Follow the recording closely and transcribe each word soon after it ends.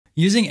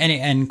Using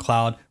N8N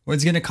Cloud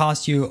was going to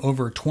cost you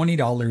over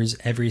 $20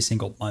 every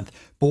single month.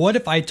 But what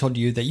if I told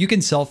you that you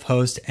can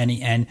self-host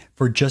N8N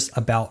for just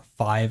about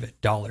 $5?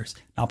 An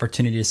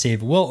opportunity to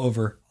save well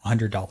over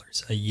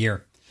 $100 a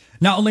year.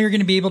 Not only are you going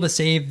to be able to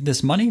save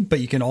this money, but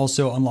you can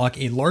also unlock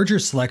a larger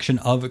selection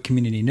of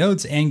community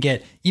nodes and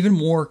get even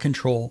more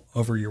control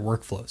over your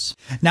workflows.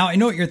 Now, I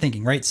know what you're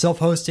thinking, right?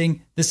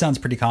 Self-hosting, this sounds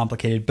pretty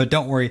complicated, but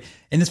don't worry.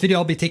 In this video,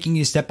 I'll be taking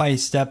you step by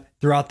step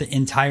throughout the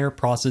entire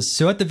process.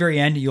 So at the very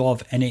end, you'll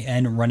have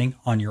N8N running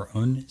on your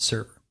own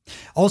server.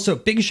 Also,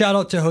 big shout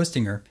out to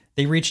Hostinger.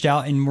 They reached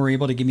out and were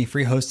able to give me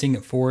free hosting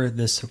for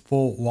this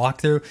full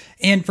walkthrough.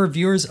 And for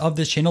viewers of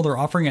this channel, they're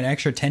offering an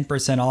extra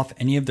 10% off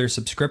any of their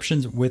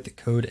subscriptions with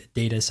code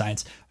Data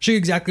Science. I'll show you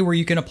exactly where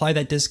you can apply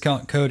that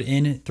discount code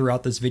in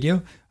throughout this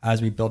video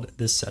as we build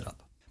this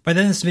setup. By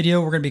the end of this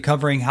video, we're going to be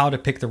covering how to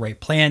pick the right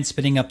plan,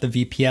 spinning up the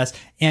VPS,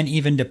 and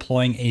even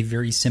deploying a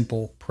very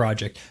simple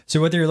project.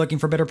 So whether you're looking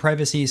for better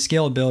privacy,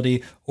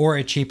 scalability, or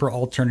a cheaper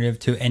alternative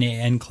to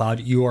N8N Cloud,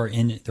 you are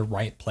in the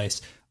right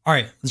place. All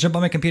right, let's jump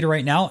on my computer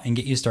right now and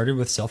get you started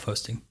with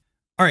self-hosting.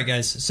 All right,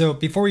 guys. So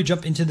before we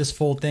jump into this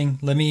full thing,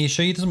 let me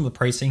show you some of the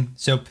pricing.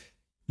 So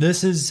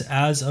this is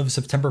as of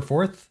September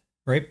 4th,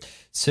 right?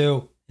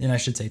 So, and I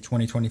should say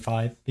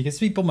 2025, because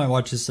people might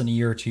watch this in a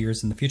year or 2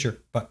 years in the future.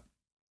 But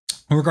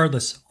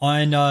regardless,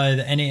 on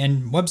the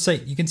N8N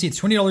website, you can see it's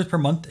 $20 per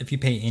month if you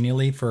pay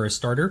annually for a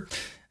starter.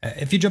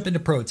 If you jump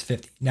into Pro, it's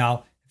 $50.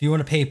 Now, if you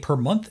want to pay per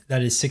month,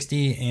 that is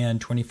 $60 and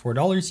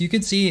 $24. You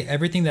can see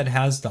everything that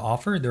has to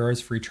offer. There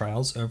is free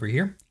trials over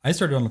here. I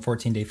started on a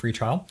 14-day free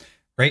trial,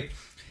 right?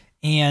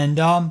 And,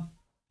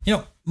 you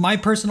know, my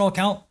personal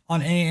account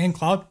on N8N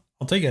Cloud,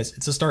 I'll tell you guys,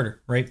 it's a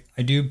starter, right?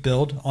 I do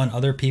build on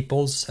other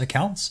people's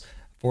accounts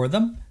for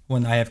them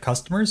when I have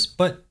customers,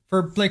 but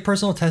for like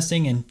personal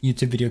testing and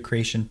YouTube video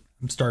creation,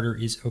 starter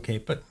is okay.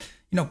 But,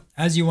 you know,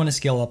 as you want to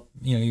scale up,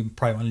 you know, you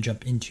probably want to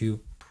jump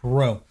into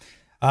Pro.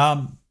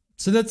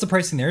 So that's the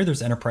pricing there.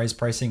 There's enterprise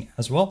pricing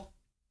as well.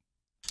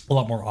 A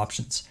lot more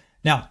options.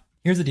 Now,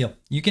 here's the deal.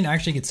 You can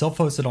actually get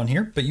self-hosted on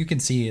here, but you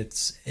can see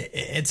it's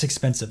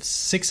expensive.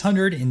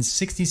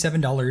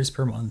 $667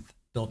 per month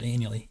billed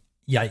annually.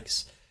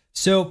 Yikes.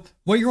 So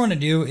what you want to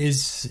do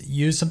is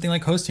use something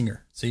like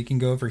Hostinger. So you can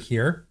go over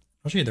here.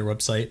 I'll show you their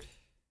website.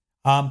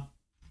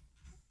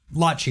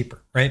 Lot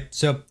cheaper, right?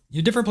 So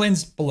your different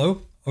plans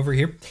below over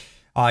here.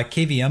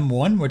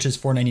 KVM1, which is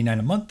 $4.99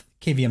 a month.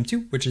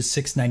 KVM2, which is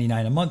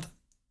 $6.99 a month.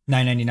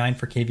 $9.99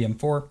 for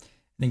KVM4, and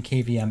then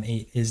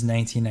KVM8 is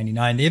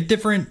 $19.99. They have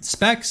different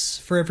specs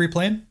for every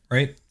plan,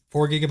 right?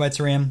 4 gigabytes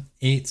of RAM,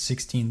 8,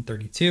 16,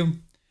 32.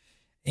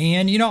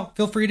 And, you know,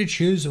 feel free to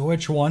choose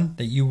which one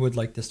that you would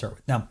like to start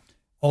with. Now,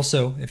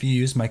 also, if you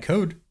use my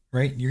code,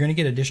 right, you're going to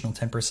get additional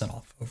 10%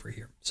 off over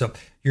here. So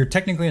you're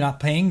technically not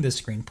paying the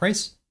screen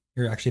price.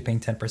 You're actually paying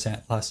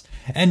 10% less.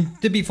 And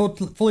to be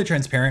fully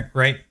transparent,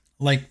 right,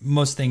 like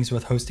most things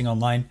with hosting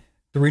online,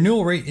 the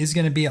renewal rate is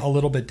going to be a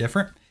little bit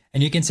different.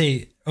 And you can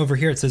say over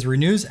here, it says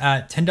renews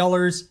at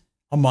 $10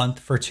 a month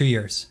for 2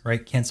 years,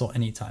 right? Cancel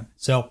anytime.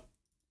 So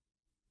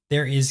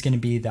there is going to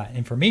be that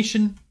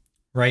information,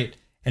 right?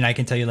 And I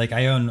can tell you, like,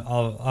 I own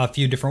a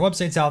few different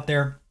websites out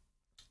there.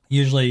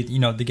 Usually, you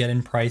know, the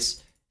get-in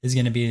price is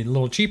going to be a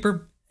little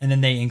cheaper, and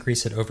then they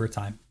increase it over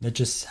time. That's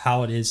just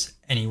how it is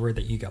anywhere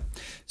that you go.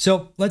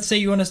 So let's say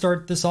you want to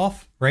start this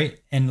off, right?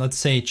 And let's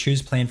say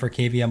choose plan for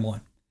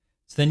KVM1.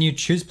 So then you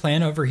choose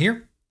plan over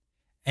here,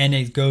 and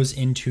it goes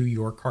into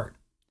your cart.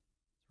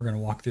 We're going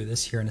to walk through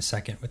this here in a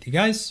second with you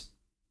guys.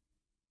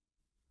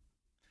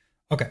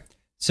 Okay,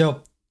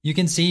 so you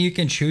can see you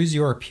can choose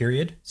your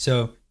period.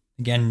 So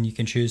again, you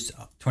can choose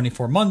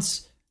 24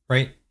 months,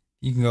 right?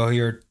 You can go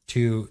here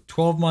to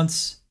 12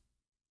 months,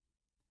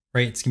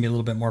 right? It's going to be a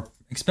little bit more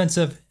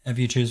expensive. If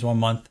you choose 1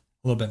 month,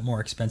 a little bit more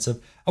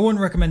expensive. I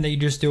wouldn't recommend that you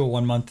just do a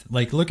 1 month.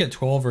 Like look at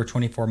 12 or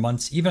 24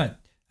 months. Even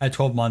at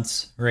 12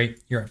 months, right?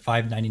 You're at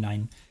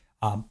 $5.99,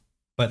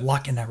 but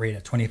lock in that rate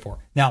at 24.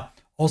 Now,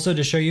 also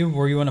to show you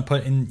where you want to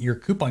put in your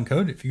coupon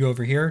code, if you go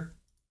over here,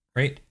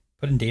 right,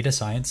 put in data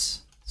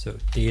science. So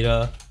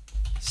data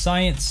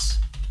science,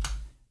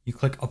 you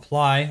click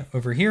apply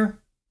over here.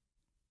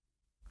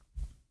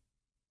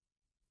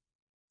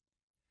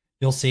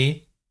 You'll see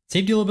it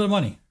saved you a little bit of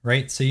money,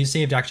 right? So you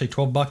saved actually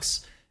 12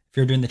 bucks if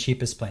you're doing the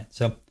cheapest plan.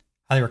 So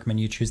highly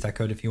recommend you choose that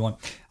code if you want.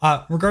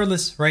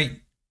 Regardless, right?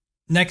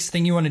 Next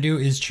thing you want to do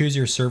is choose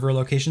your server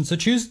location. So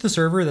choose the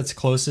server that's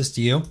closest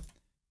to you,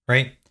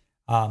 right?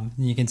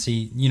 You can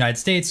see United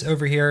States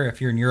over here.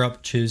 If you're in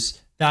Europe, choose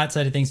that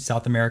side of things,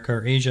 South America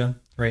or Asia,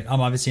 right?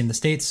 I'm obviously in the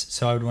States,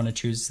 so I would want to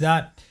choose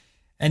that.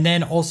 And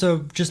then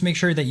also just make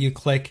sure that you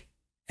click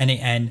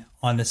N8N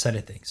on this side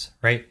of things,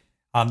 right?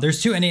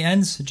 There's 2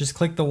 N8Ns. Just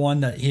click the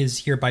one that is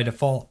here by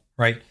default,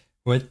 right?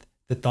 With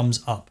the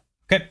thumbs up.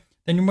 Okay.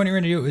 Then what you're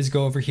going to do is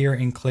go over here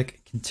and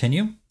click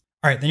continue.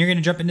 All right. Then you're going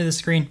to jump into the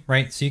screen,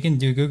 right? So you can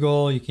do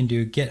Google, you can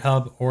do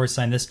GitHub or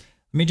sign this.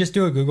 Let me just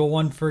do a Google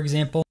one, for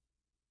example.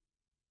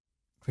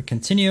 Click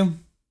continue.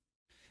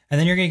 And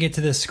then you're going to get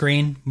to this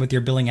screen with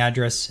your billing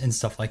address and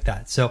stuff like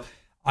that. So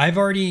I've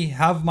already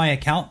have my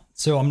account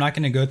So I'm not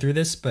going to go through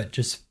this, but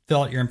just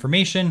fill out your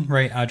information,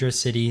 right? Address,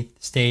 city,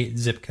 state,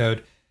 zip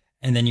code,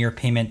 and then your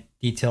payment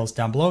details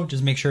down below.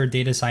 Just make sure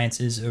data science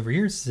is over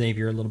here, save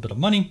you a little bit of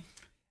money,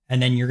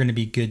 and then you're going to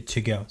be good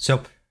to go.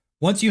 So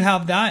once you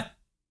have that,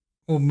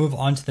 we'll move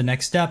on to the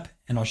next step,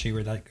 and I'll show you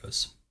where that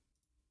goes.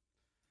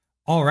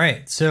 All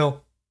right,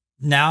 so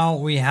now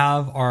we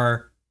have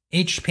our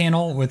H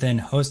panel within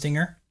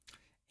Hostinger.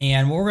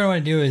 And what we're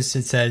going to do is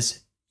it says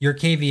your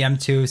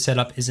KVM2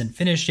 setup isn't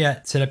finished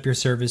yet. Set up your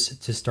service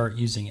to start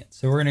using it.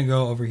 So we're going to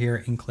go over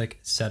here and click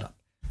setup.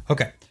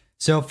 Okay,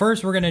 so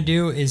first we're going to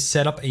do is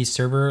set up a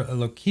server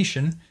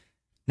location.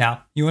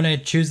 Now you want to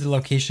choose the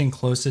location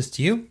closest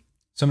to you.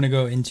 So I'm going to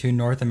go into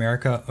North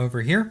America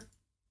over here.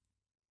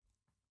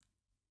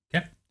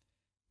 Okay,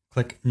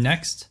 click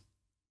next.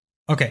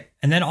 Okay,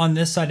 and then on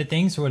this side of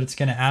things, what it's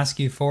going to ask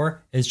you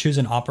for is choose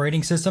an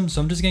operating system.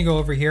 So I'm just going to go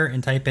over here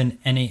and type in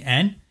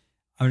N8N.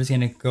 I'm just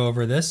going to go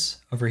over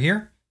this over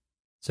here.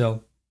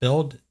 So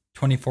build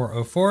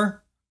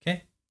 2404. Okay, I'm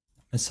going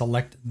to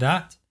select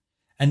that.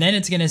 And then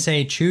it's going to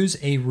say choose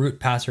a root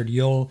password.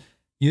 You'll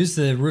use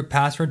the root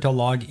password to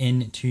log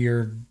in to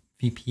your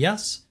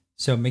VPS.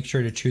 So make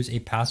sure to choose a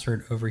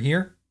password over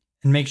here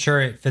and make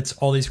sure it fits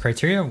all these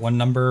criteria: one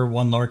number,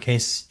 one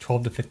lowercase,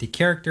 12 to 50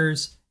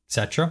 characters,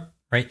 etc.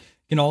 Right?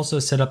 You can also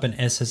set up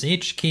an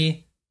SSH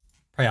key,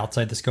 probably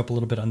outside the scope a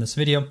little bit on this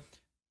video.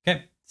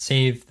 Okay,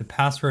 save the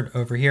password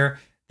over here.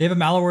 They have a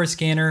malware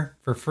scanner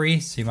for free,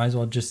 so you might as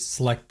well just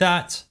select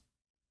that.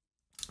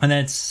 And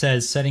then it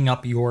says setting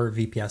up your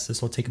VPS.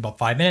 This will take about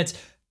 5 minutes.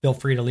 Feel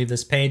free to leave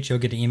this page. You'll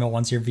get an email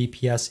once your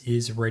VPS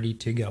is ready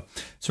to go.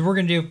 So what we're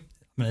going to do, I'm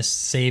going to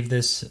save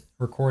this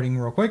recording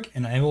real quick,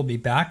 and I will be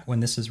back when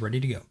this is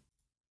ready to go.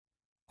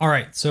 All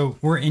right, so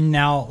we're in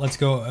now. Let's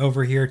go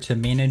over here to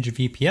manage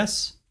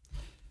VPS.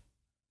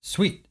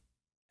 Sweet.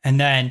 And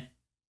then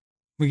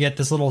we get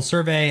this little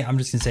survey. I'm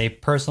just going to say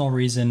personal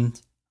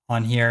reasons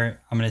on here.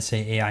 I'm going to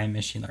say AI and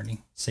machine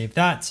learning. Save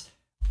that.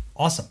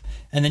 Awesome.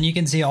 And then you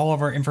can see all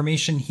of our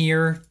information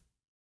here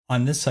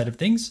on this side of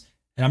things.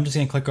 And I'm just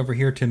going to click over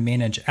here to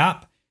manage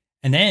app.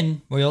 And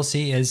then what you'll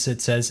see is it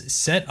says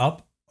set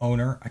up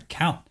owner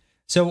account.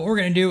 So what we're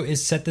going to do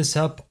is set this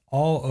up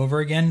all over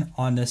again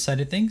on this side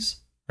of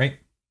things, right?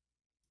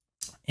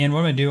 And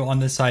what I'm going to do on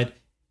this side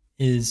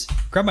is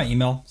grab my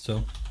email.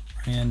 So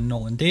and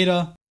Nolan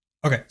data.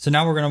 Okay, so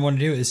now what we're going to want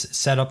to do is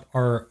set up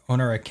our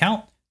owner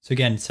account. So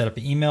again, set up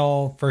an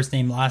email, first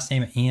name, last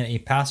name, and a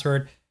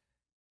password.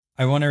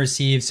 I want to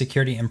receive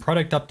security and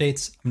product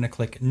updates. I'm going to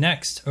click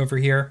next over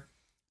here.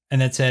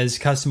 And that says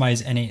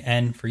customize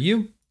N8N for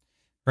you,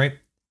 right?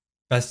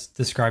 Best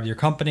describe your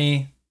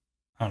company.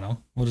 I don't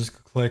know. We'll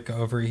just click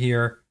over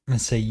here. I'm going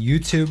to say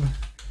YouTube.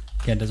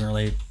 Again, doesn't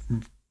really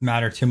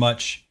matter too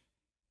much.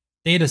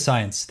 Data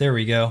science. There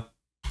we go.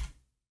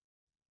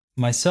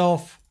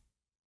 Myself.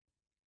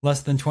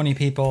 Less than 20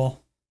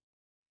 people.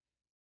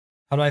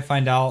 How do I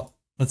find out?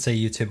 Let's say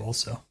YouTube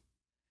also.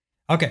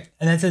 Okay,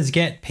 and that says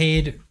get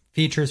paid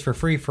features for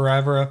free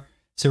forever.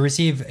 So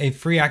receive a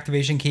free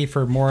activation key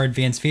for more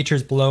advanced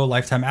features below: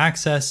 lifetime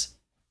access,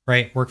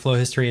 right? Workflow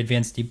history,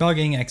 advanced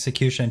debugging,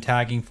 execution,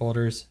 tagging,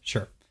 folders.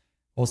 Sure,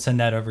 we'll send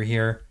that over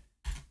here.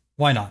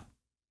 Why not?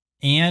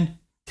 And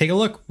take a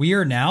look. We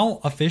are now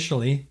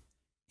officially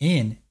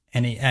in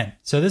N8N.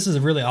 So this is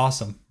really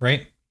awesome,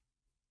 right?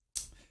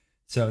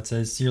 So it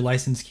says your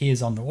license key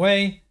is on the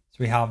way. So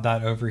we have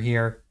that over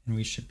here and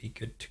we should be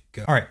good to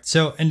go. All right.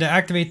 So, and to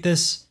activate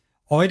this,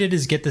 all I did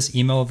is get this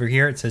email over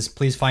here. It says,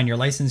 please find your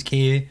license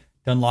key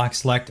to unlock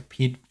select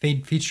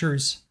paid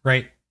features,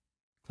 right?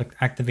 Click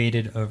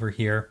activated over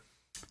here.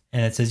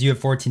 And it says you have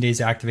 14 days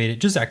to activate it.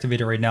 Just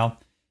activate it right now.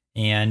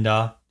 And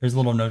there's a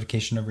little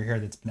notification over here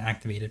that's been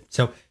activated.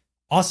 So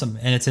awesome.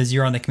 And it says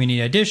you're on the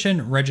community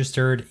edition,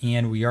 registered,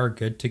 and we are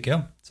good to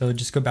go. So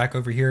just go back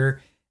over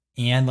here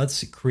and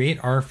let's create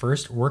our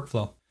first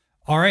workflow.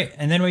 All right,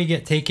 and then we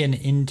get taken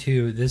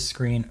into this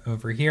screen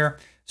over here.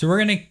 So we're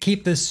gonna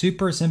keep this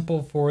super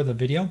simple for the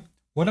video.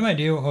 What I'm gonna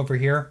do over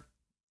here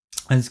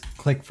is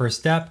click first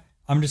step.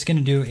 I'm just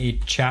gonna do a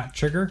chat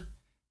trigger.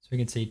 So we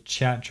can say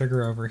chat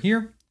trigger over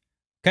here.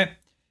 Okay,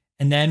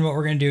 and then what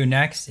we're gonna do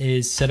next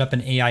is set up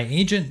an AI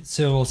agent.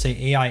 So we'll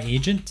say AI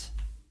agent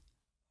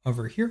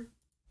over here.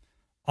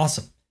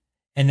 Awesome.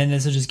 And then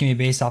this is just gonna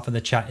be based off of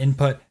the chat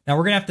input. Now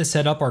we're gonna have to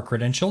set up our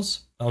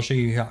credentials. I'll show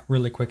you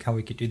really quick how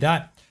we could do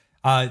that.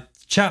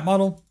 Chat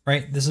model,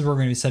 right? This is where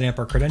we're gonna be setting up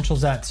our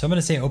credentials at. So I'm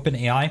gonna say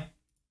OpenAI,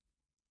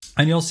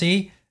 and you'll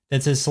see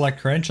that says select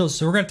credentials.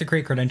 So we're gonna have to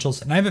create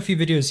credentials. And I have a few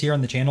videos here on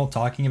the channel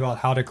talking about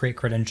how to create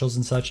credentials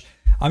and such.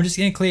 I'm just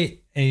gonna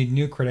create a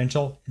new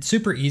credential. It's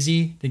super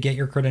easy to get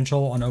your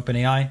credential on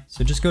OpenAI.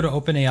 So just go to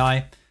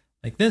OpenAI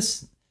like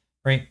this,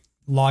 right?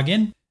 Log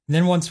in. And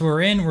then once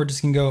we're in, we're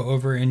just gonna go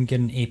over and get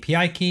an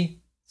API key.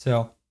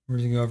 So we're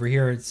gonna go over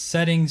here, it's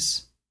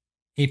settings,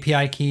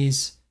 API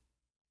keys,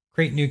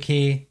 create new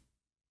key,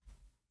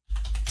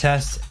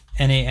 test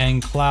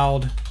N8N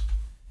cloud,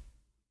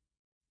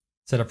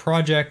 set a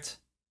project.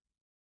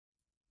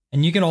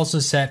 And you can also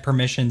set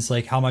permissions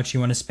like how much you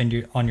want to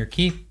spend on your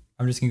key.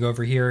 I'm just gonna go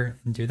over here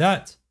and do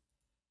that.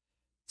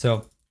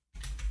 So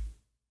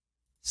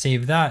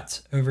save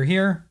that over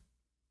here.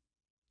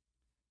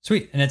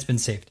 Sweet, and it's been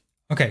saved.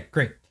 Okay,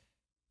 great.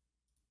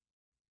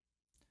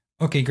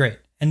 Okay, great.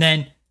 And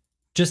then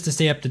just to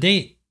stay up to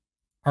date,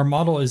 our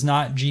model is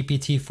not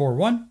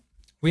GPT-4.1.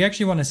 We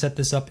actually want to set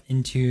this up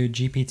into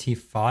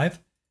GPT-5.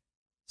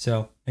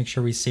 So make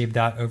sure we save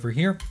that over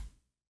here.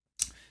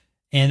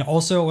 And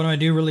also what I'm gonna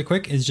do really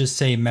quick is just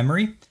say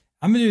memory.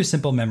 I'm gonna do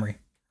simple memory,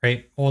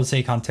 right? We'll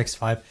say context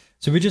 5.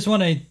 So we just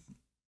wanna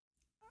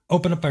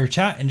open up our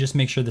chat and just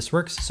make sure this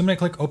works. So I'm gonna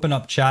click open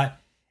up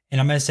chat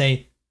and I'm gonna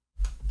say,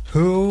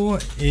 who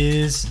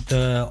is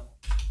the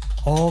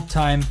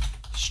all-time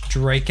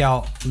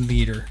strikeout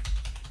leader?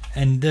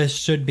 And this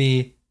should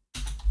be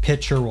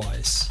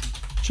pitcher-wise.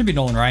 Should be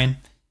Nolan Ryan.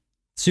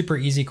 Super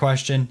easy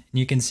question. And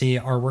you can see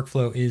our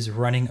workflow is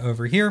running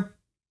over here.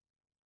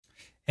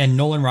 And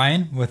Nolan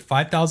Ryan with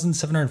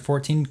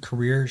 5,714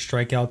 career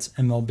strikeouts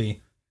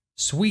MLB.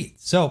 Sweet.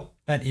 So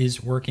that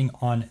is working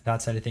on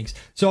that side of things.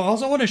 So I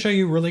also want to show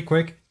you really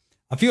quick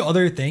a few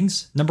other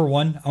things. Number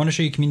one, I want to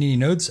show you community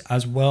nodes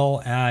as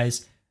well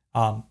as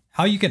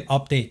how you can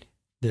update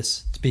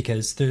this,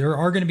 because there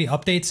are going to be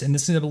updates, and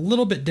this is a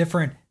little bit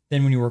different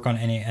than when you work on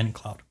N8N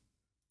Cloud.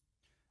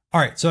 All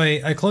right, so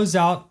I closed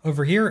out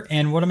over here,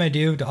 and what I'm going to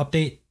do to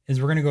update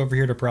is we're going to go over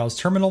here to Browse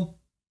Terminal.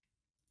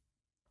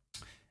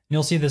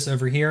 You'll see this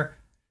over here.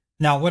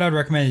 Now, what I'd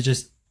recommend is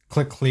just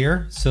click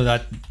clear so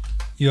that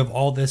you have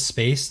all this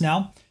space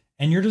now,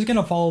 and you're just going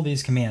to follow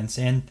these commands.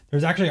 And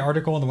there's actually an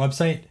article on the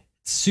website.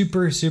 It's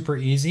super, super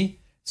easy.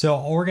 So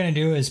all we're going to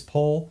do is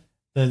pull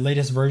the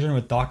latest version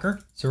with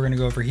Docker. So we're going to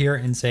go over here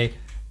and say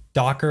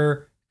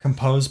Docker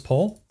compose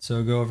pull.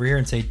 So go over here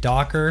and say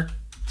Docker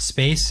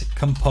space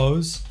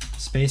compose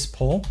space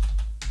pull.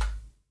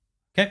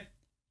 Okay.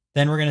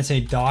 Then we're going to say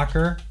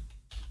Docker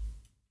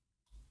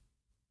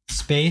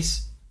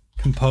space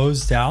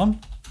compose down.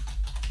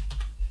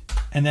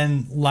 And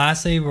then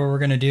lastly, what we're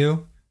going to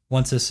do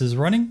once this is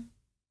running,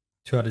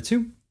 2 out of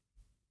 2.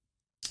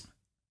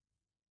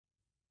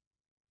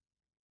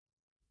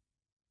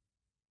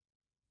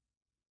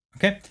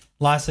 Okay.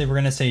 Lastly, we're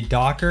going to say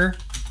Docker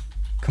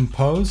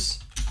compose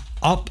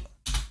up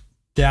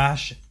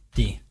dash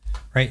D,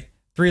 right?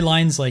 3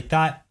 lines like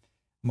that.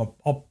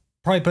 I'll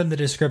probably put in the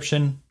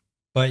description,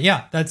 but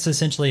yeah, that's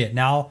essentially it.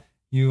 Now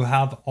you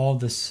have all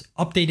this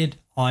updated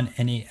on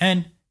N8N,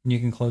 and you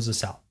can close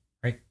this out,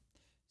 right?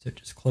 So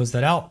just close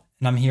that out,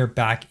 and I'm here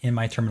back in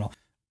my terminal.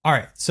 All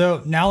right,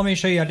 so now let me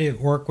show you how to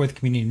work with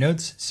community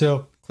nodes.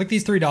 So click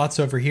these 3 dots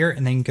over here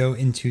and then go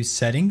into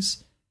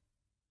settings.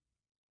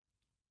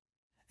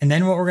 And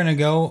then what we're gonna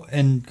go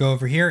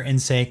over here and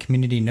say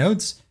community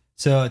nodes.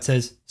 So it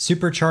says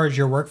supercharge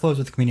your workflows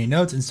with community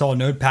nodes, install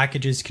node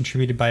packages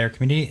contributed by our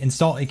community,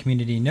 install a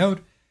community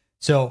node.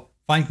 So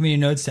find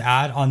community nodes to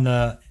add on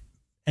the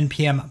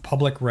NPM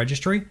public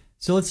registry.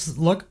 So let's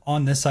look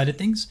on this side of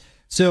things.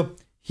 So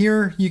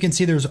here you can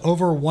see there's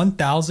over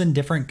 1,000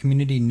 different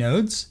community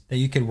nodes that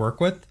you could work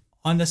with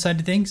on this side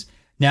of things.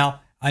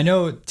 Now, I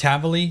know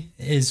Tavily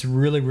is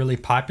really, really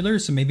popular.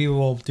 So maybe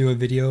we'll do a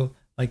video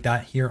like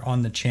that here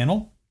on the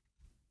channel.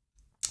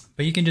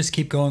 But you can just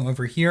keep going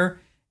over here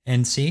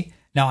and see.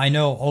 Now, I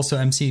know also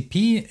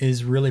MCP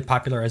is really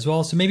popular as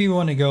well. So maybe we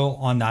want to go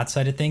on that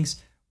side of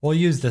things. We'll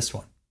use this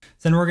one.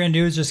 Then what we're going to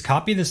do is just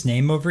copy this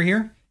name over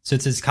here. So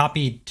it says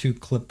copy to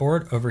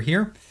clipboard over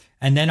here.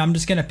 And then I'm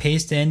just going to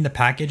paste in the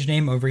package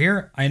name over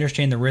here. I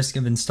understand the risk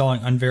of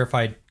installing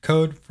unverified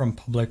code from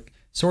public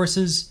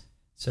sources.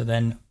 So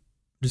then I'm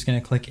just going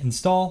to click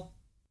install.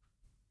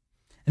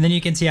 And then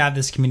you can see I have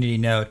this community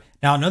node.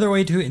 Now, another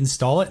way to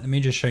install it, let me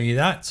just show you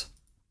that.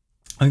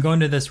 I'm going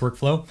to this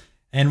workflow.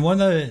 And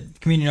one of the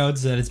community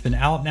nodes that has been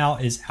out now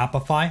is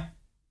Appify.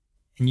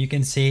 And you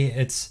can see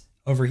it's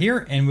over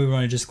here, and we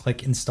want to just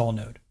click install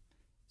node.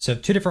 So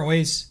 2 different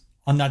ways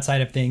on that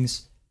side of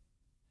things.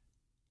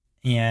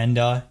 And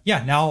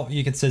yeah, now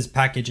you can see it says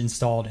package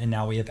installed, and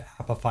now we have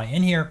Appify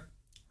in here,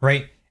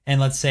 right? And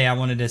let's say I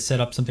wanted to set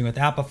up something with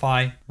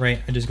Appify,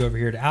 right? I just go over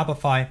here to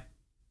Appify,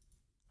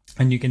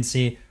 and you can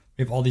see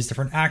we have all these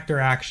different actor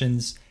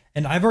actions.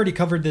 And I've already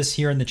covered this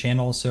here in the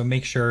channel, so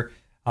make sure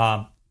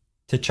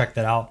to check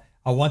that out.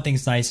 One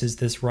thing's nice is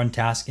this run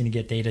task and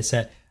get data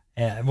set.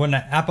 When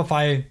an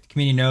Appify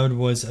community node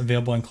was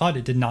available in cloud,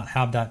 it did not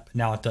have that, but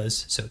now it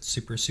does. So it's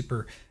super,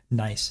 super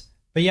nice.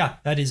 But yeah,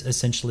 that is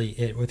essentially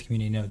it with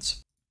community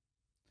nodes.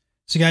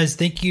 So guys,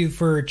 thank you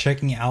for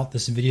checking out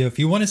this video. If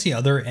you want to see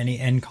other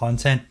N8N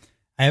content,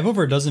 I have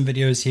over a dozen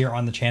videos here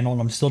on the channel,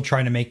 and I'm still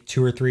trying to make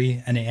 2 or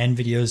 3 N8N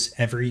videos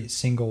every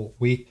single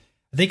week.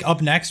 I think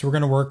up next, we're going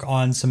to work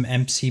on some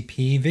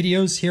MCP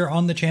videos here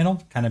on the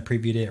channel, kind of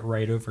previewed it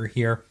right over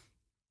here.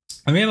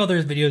 And we have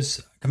other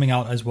videos coming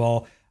out as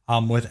well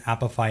with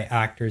Appify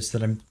actors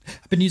that I've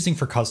been using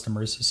for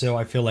customers. So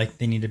I feel like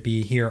they need to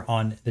be here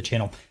on the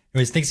channel.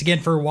 Anyways, thanks again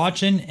for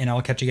watching, and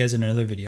I'll catch you guys in another video.